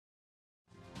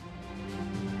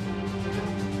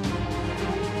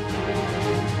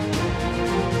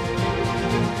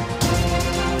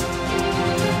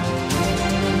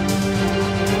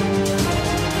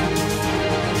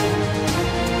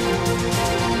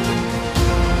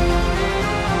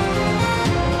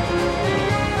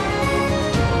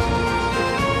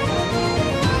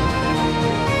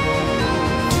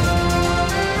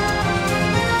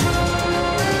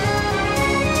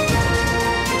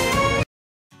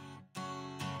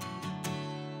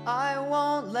I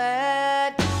won't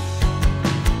let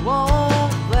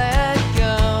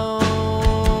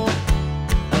go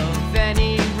of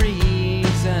any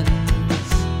reasons.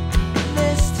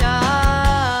 This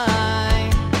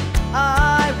time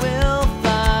I will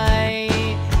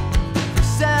fight for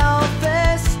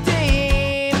self-esteem,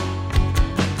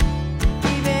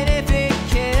 even if it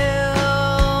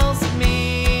kills me.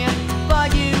 But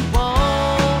you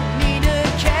won't need to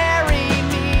carry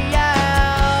me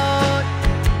out.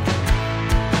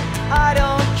 I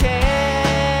don't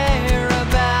care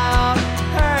about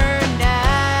her now.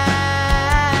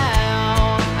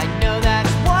 I know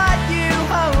that's what you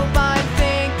hope I'm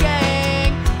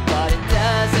thinking, but it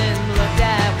doesn't look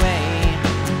that way.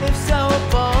 If so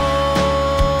bold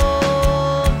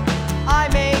I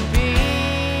may be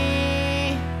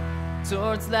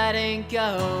towards letting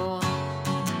go,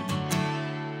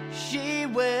 she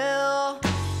will,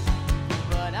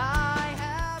 but I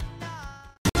have not.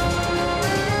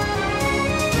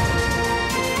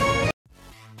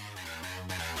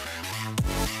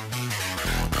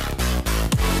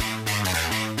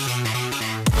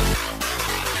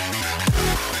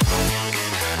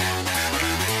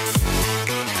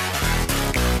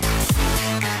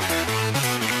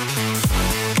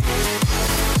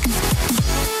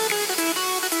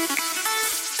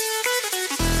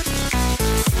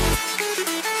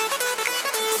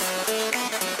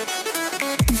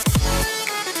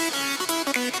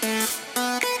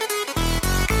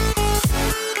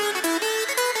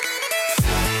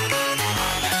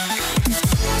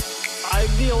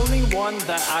 I'm the only one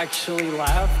that actually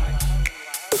laughed,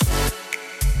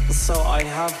 so I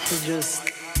have to just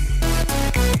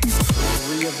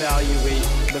reevaluate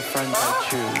the friends I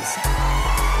choose.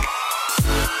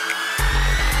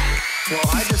 Well,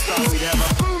 I just thought we'd have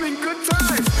a booming good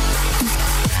time.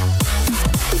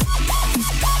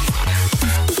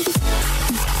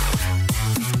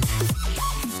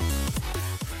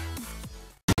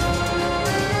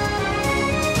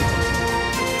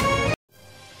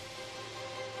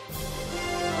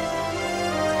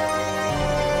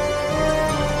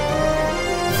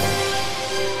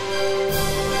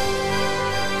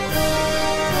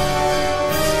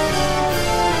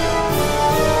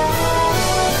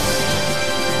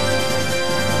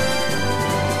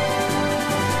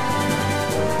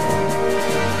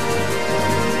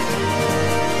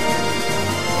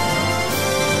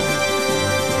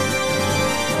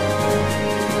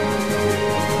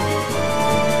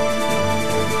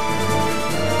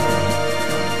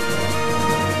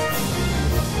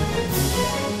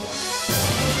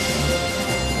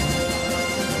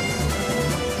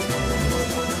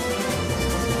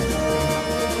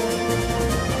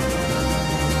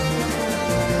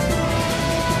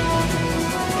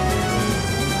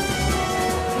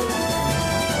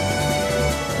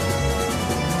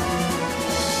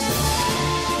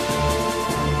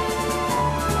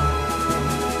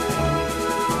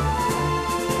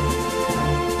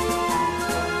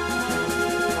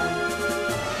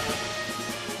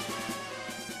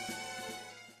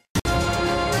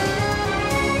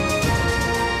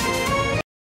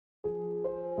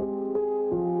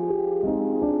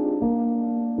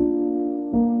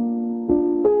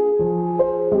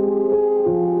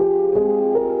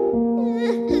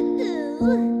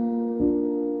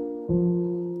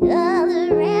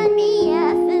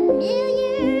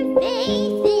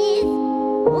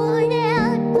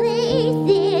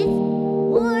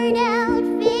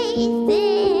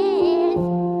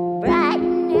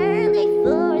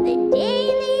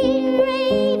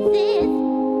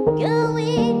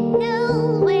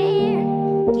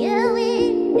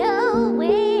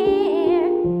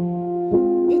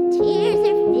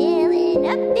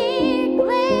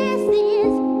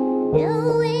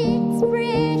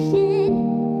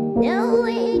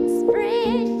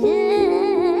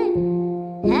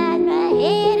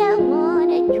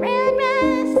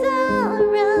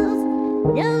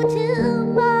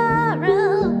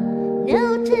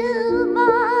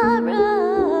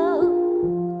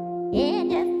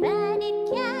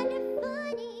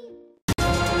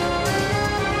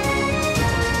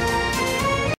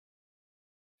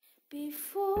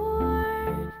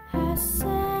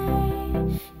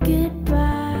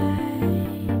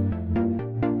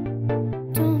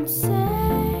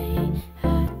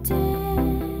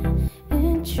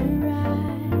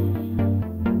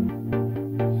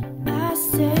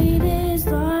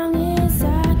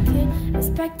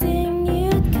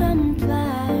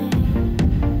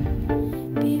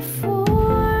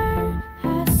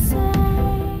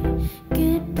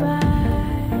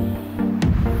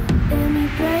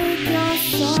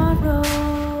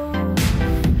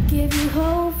 Give you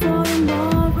hope for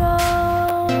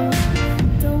tomorrow.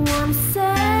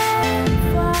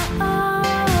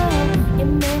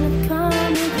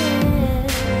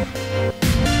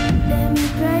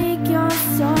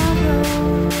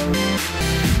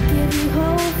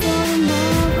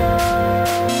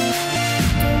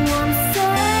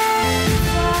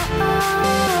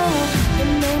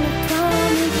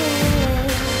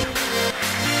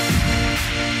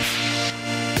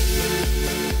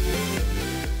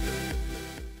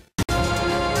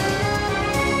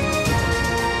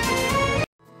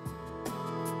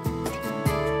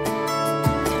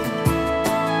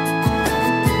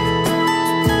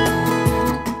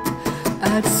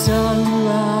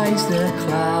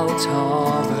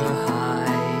 tall or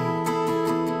high.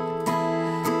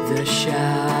 The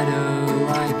shadow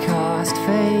I cast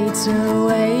fades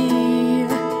away.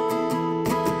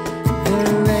 The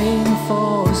rain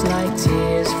falls like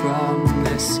tears from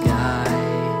the sky.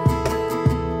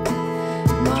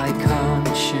 My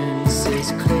conscience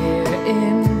is clear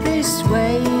in this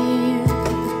way.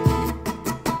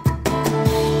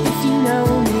 If you know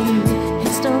me,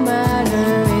 it's no matter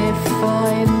if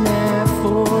I'm there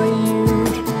for you.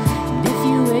 And if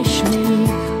you wish me,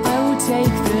 I will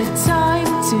take the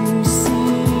time to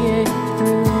see it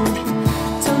through.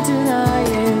 Don't deny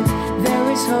it, there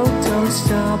is hope, don't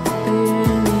stop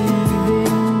believing me.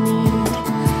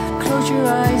 Close your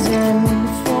eyes and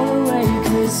fall away,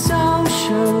 'cause I'll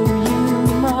show you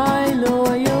my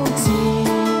loyalty.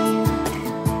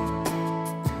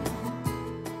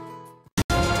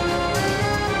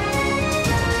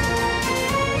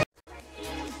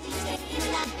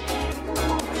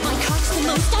 My cart's the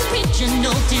most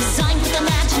original, designed with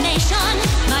imagination.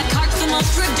 My cart's the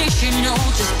most traditional,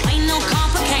 just plain no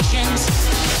complications.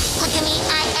 Look at me,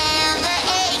 I am the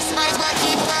ace, might as well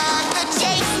keep on the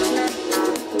chase.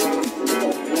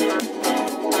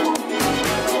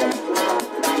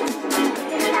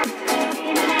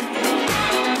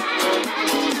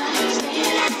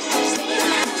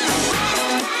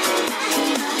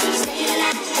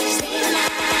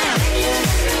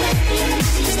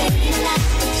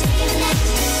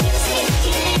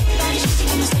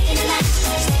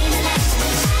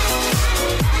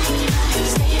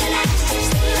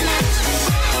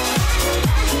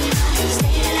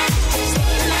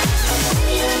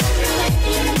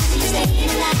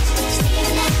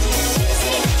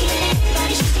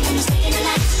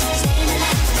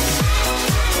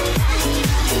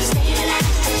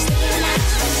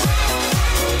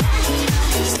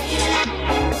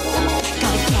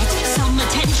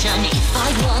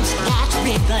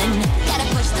 Gotta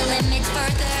push the limits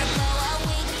further, blow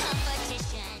away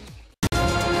competition.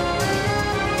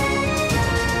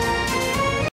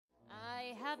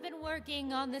 I have been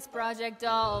working on this project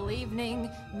all evening.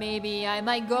 Maybe I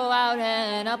might go out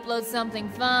and upload something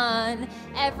fun.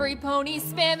 Every pony's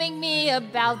spamming me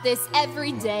about this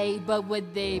every day, but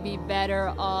would they be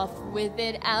better off with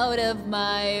it out of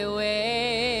my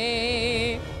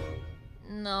way?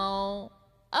 No.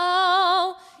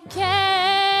 Okay.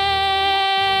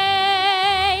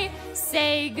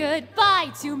 Say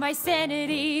goodbye to my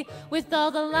sanity. With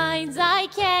all the lines I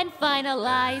can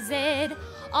finalize it.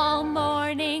 All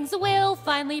mornings will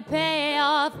finally pay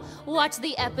off. Watch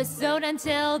the episode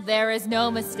until there is no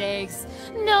mistakes.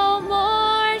 No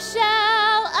more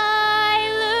shall I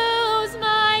lose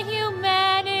my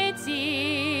humanity.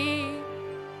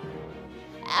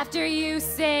 After you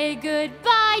say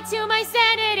goodbye to my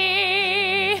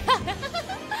sanity.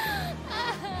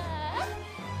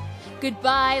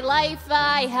 Goodbye life,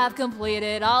 I have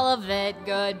completed all of it.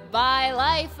 Goodbye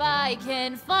life, I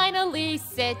can finally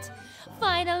sit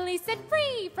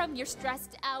free from your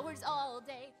stressed hours all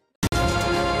day.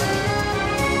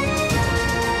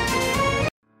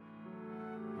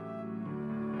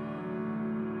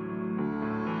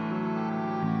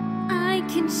 I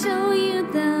can show you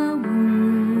the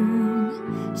world,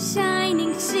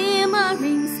 shining,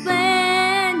 shimmering,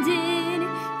 splendid.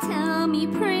 Tell me,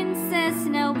 princess,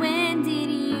 now when did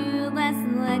you last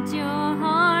let your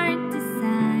heart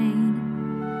decide?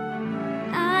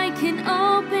 I can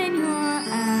open your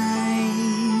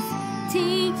eyes,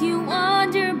 take you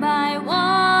wonder by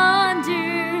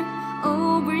wonder,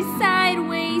 over,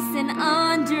 sideways, and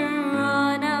under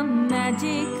on a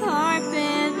magic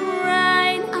carpet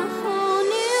ride. A whole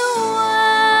new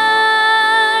world,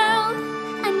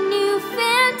 a new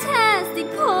fantastic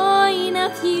point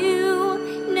of view.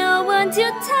 No one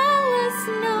to tell us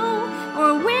no,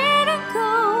 or where to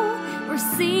go, or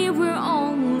say we're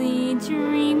only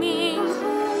dreaming. A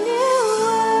whole new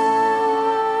world,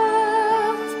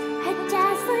 a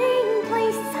dazzling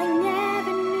place I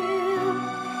never knew.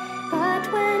 But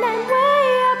when I'm way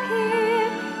up here,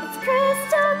 it's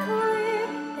crystal clear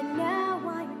that now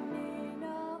I'm in a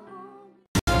home.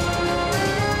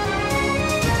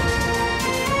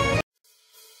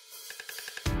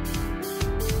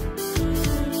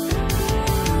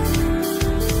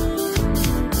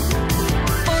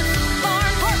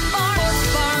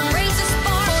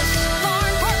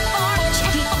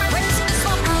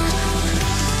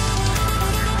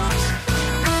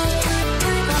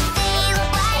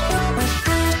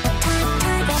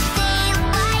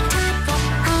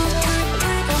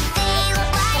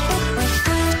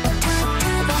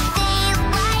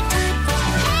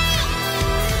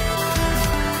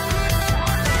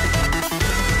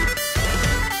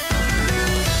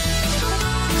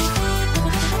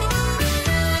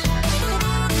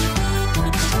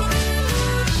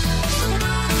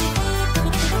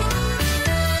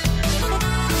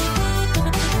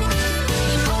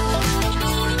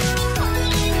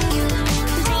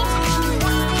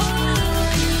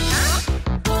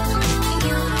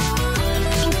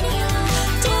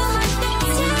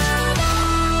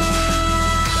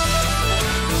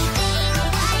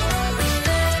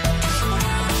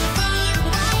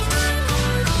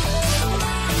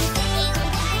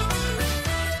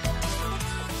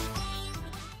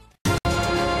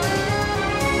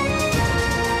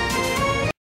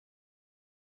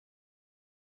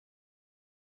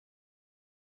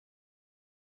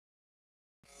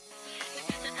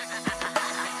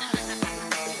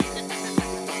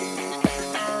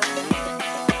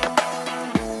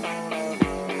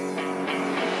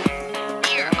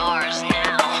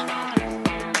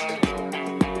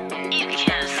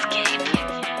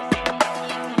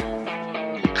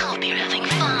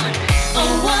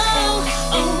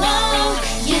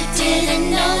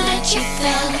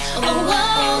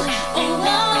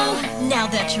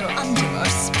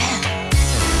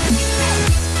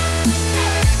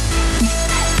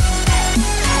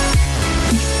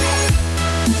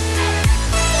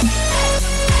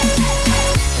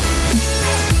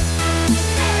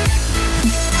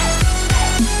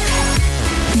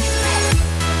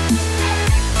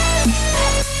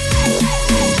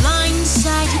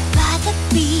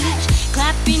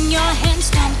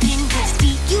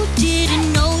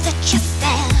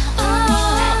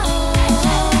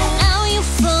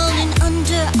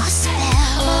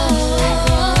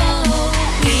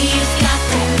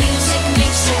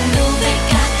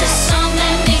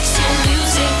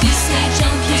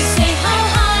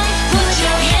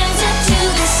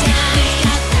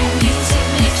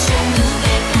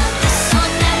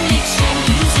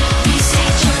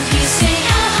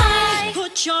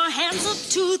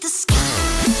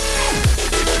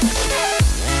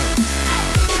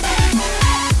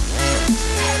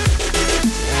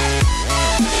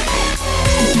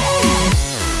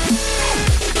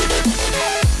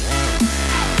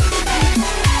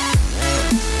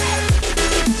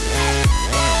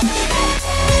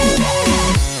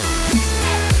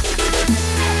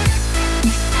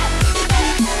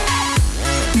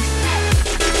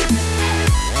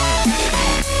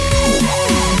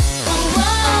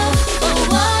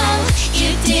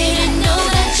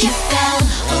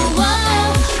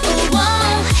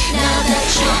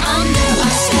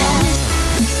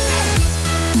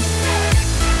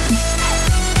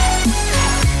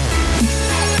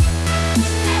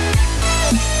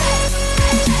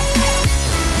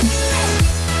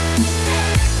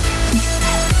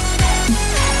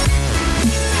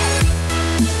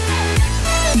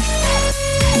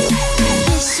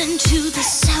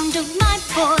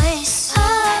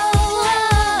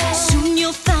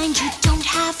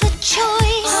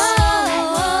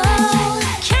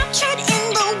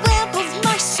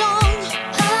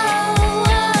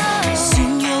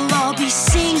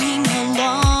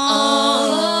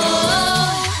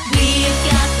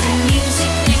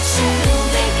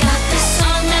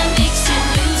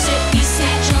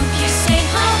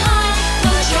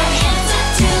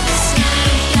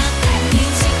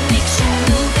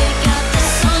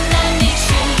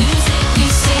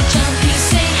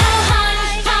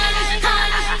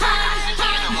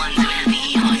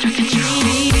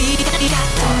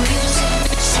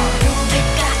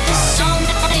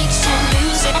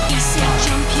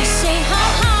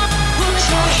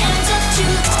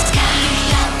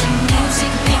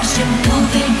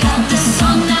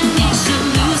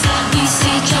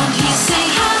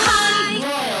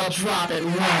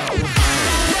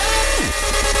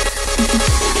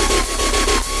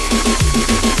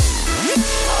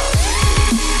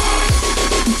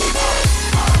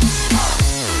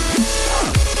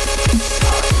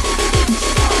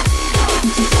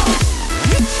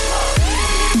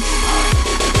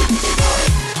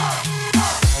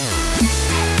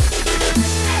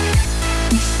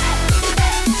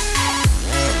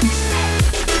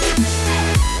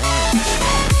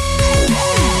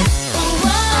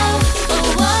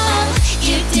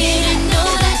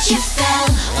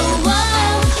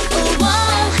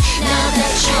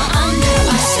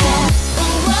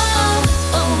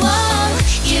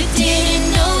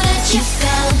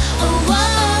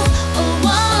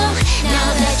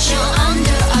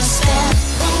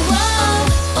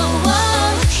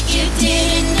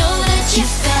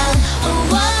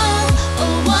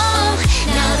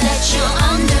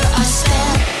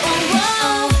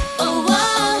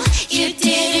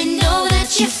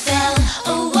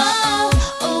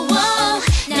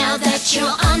 You're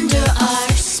under our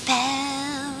spell.